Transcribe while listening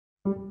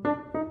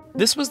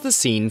This was the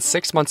scene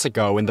 6 months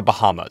ago in the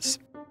Bahamas.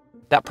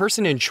 That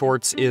person in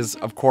shorts is,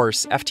 of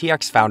course,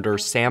 FTX founder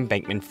Sam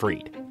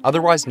Bankman-Fried,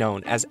 otherwise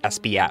known as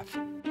SBF.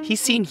 He's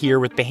seen here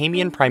with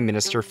Bahamian Prime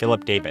Minister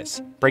Philip Davis,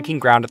 breaking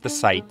ground at the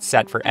site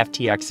set for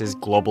FTX's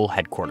global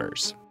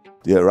headquarters.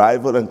 The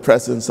arrival and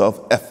presence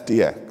of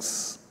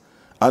FTX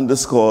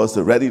underscores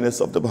the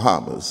readiness of the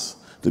Bahamas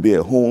to be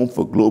a home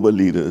for global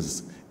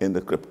leaders in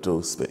the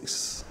crypto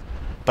space.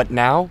 But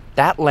now,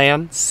 that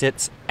land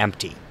sits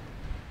empty.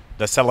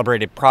 The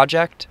celebrated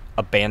project,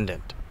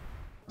 abandoned.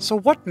 So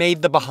what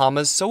made the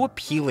Bahamas so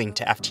appealing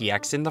to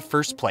FTX in the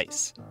first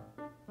place?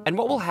 And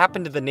what will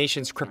happen to the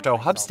nation's crypto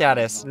hub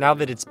status now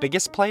that its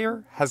biggest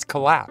player has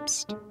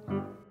collapsed?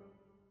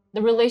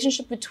 The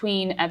relationship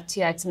between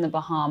FTX and the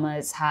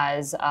Bahamas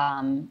has,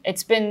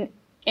 it's been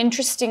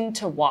interesting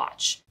to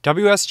watch.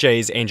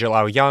 WSJ's Angel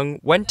Au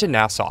Young went to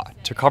Nassau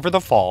to cover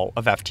the fall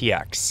of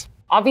FTX.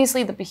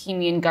 Obviously, the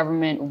Bahamian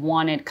government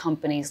wanted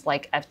companies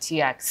like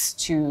FTX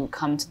to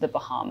come to the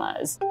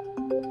Bahamas.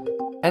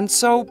 And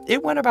so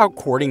it went about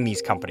courting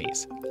these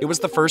companies. It was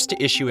the first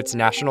to issue its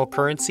national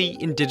currency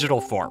in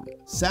digital form.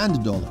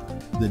 Sand dollar,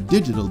 the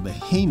digital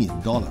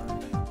Bahamian dollar.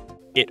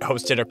 It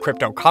hosted a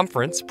crypto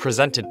conference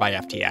presented by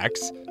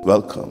FTX.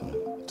 Welcome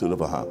to the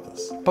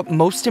Bahamas. But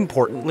most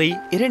importantly,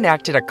 it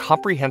enacted a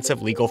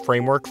comprehensive legal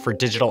framework for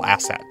digital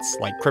assets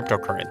like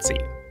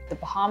cryptocurrency. The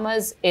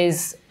Bahamas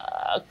is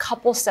a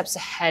couple steps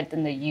ahead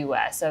than the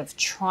US of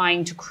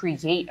trying to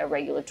create a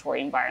regulatory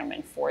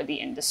environment for the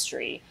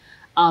industry.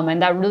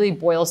 And that really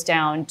boils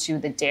down to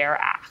the DARE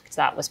Act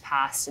that was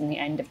passed in the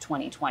end of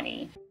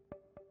 2020.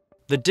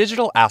 The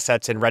Digital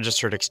Assets and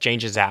Registered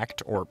Exchanges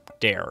Act, or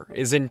DARE,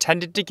 is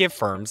intended to give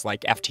firms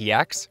like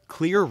FTX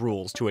clear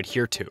rules to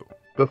adhere to.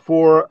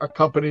 Before a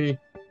company,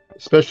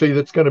 especially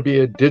that's going to be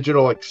a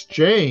digital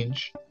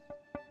exchange,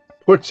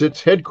 puts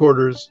its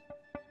headquarters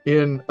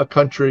in a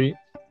country,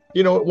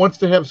 it wants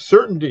to have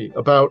certainty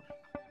about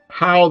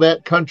how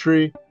that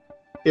country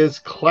is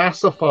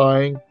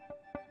classifying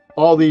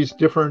all these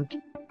different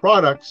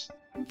products.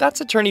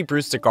 That's attorney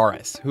Bruce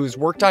DeGaris, who's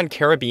worked on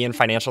Caribbean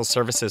financial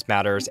services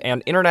matters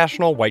and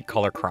international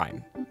white-collar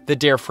crime. The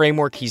DARE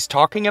framework he's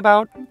talking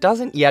about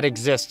doesn't yet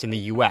exist in the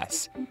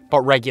US,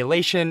 but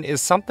regulation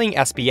is something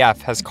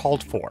SBF has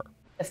called for.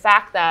 The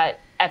fact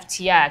that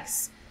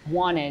FTX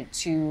wanted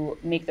to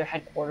make their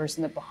headquarters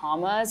in the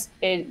Bahamas,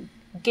 it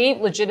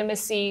gave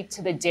legitimacy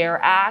to the DARE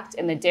Act,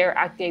 and the DARE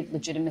Act gave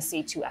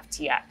legitimacy to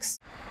FTX.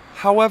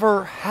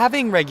 However,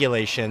 having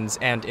regulations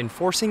and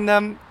enforcing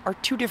them are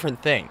two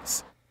different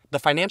things. The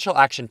Financial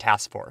Action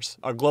Task Force,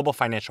 a global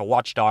financial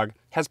watchdog,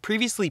 has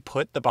previously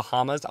put the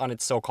Bahamas on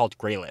its so-called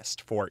gray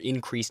list for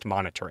increased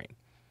monitoring.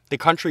 The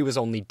country was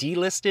only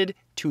delisted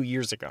 2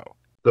 years ago.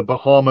 The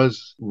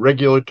Bahamas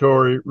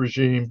regulatory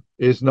regime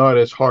is not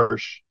as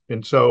harsh.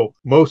 And so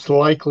most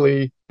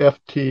likely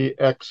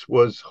FTX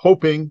was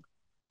hoping,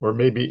 or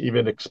maybe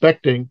even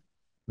expecting,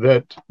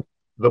 that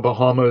the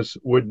Bahamas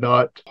would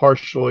not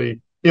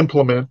harshly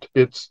implement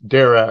its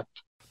DARE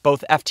Act.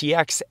 Both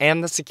FTX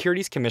and the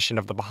Securities Commission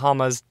of the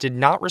Bahamas did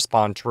not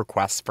respond to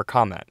requests for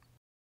comment.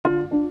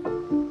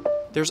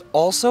 There's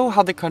also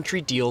how the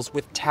country deals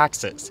with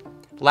taxes.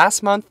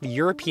 Last month, the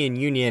European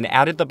Union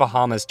added the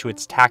Bahamas to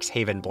its tax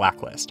haven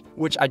blacklist,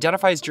 which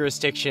identifies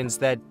jurisdictions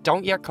that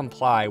don't yet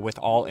comply with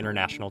all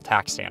international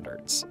tax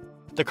standards.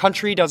 The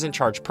country doesn't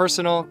charge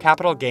personal,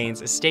 capital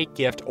gains, estate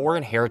gift, or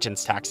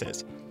inheritance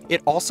taxes.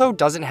 It also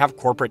doesn't have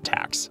corporate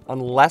tax,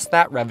 unless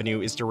that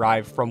revenue is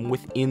derived from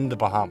within the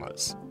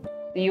Bahamas.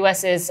 The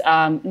US is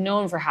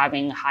known for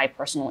having high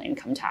personal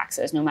income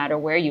taxes, no matter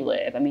where you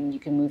live. I mean, you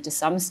can move to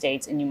some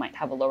states and you might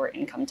have a lower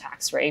income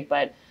tax rate,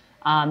 but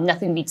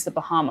nothing beats the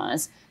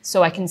Bahamas.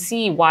 So I can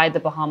see why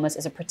the Bahamas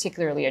is a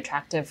particularly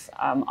attractive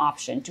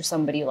option to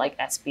somebody like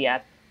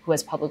SBF, who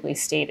has publicly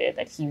stated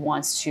that he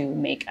wants to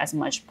make as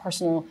much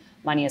personal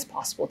money as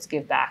possible to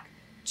give back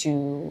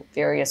to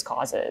various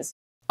causes.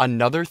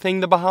 Another thing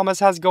the Bahamas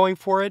has going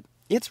for it,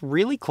 it's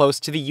really close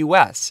to the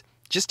US,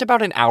 just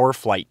about an hour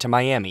flight to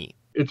Miami.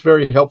 It's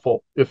very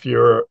helpful if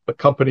you're a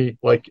company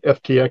like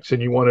FTX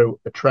and you want to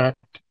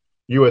attract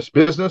US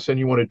business and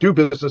you want to do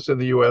business in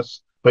the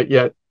US, but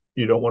yet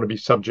you don't want to be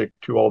subject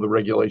to all the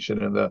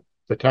regulation and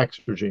the tax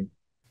regime.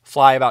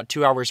 Fly about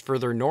 2 hours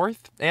further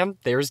north, and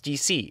there's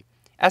DC.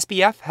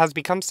 SBF has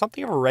become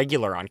something of a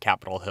regular on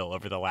Capitol Hill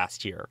over the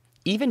last year,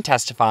 even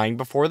testifying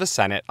before the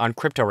Senate on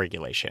crypto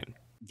regulation.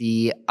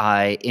 The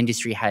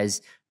industry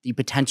has the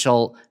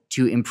potential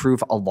to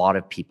improve a lot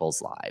of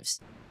people's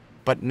lives.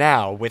 But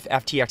now, with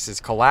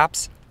FTX's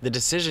collapse, the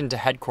decision to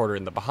headquarter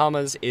in the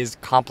Bahamas is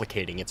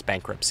complicating its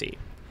bankruptcy.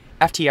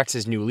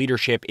 FTX's new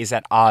leadership is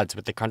at odds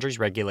with the country's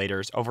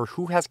regulators over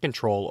who has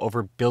control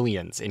over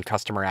billions in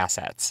customer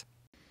assets.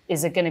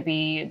 Is it going to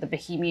be the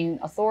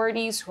Bahamian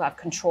authorities who have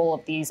control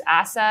of these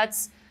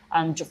assets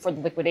for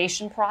the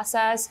liquidation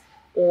process?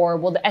 Or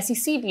will the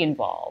SEC be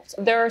involved?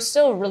 There are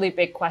still really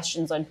big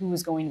questions on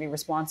who's going to be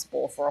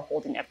responsible for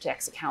holding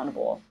FTX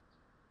accountable.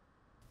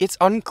 It's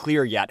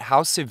unclear yet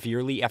how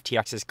severely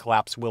FTX's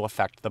collapse will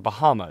affect the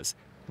Bahamas,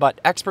 but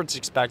experts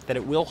expect that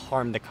it will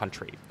harm the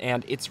country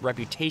and its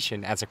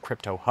reputation as a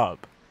crypto hub.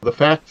 The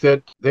fact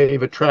that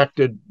they've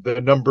attracted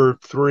the number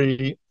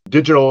 3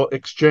 digital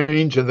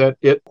exchange and that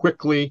it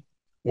quickly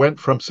went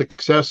from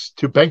success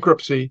to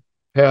bankruptcy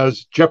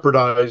has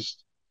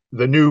jeopardized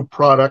the new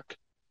product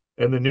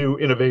and the new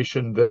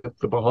innovation that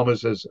the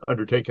Bahamas has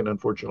undertaken,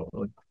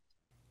 unfortunately.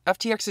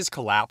 FTX's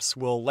collapse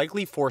will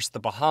likely force the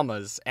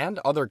Bahamas and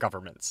other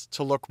governments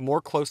to look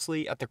more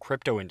closely at the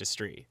crypto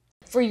industry.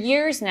 For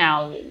years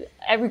now,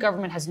 every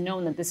government has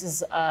known that this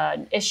is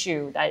an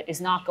issue that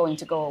is not going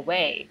to go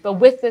away. But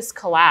with this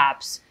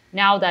collapse,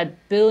 now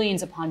that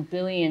billions upon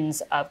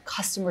billions of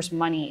customers'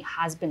 money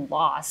has been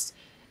lost,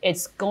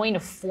 it's going to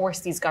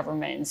force these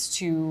governments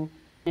to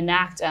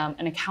enact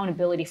an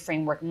accountability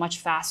framework much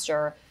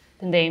faster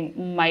than they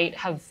might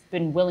have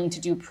been willing to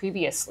do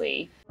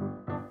previously.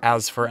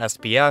 As for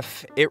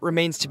SBF, it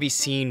remains to be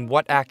seen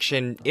what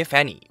action, if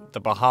any, the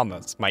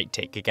Bahamas might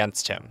take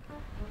against him.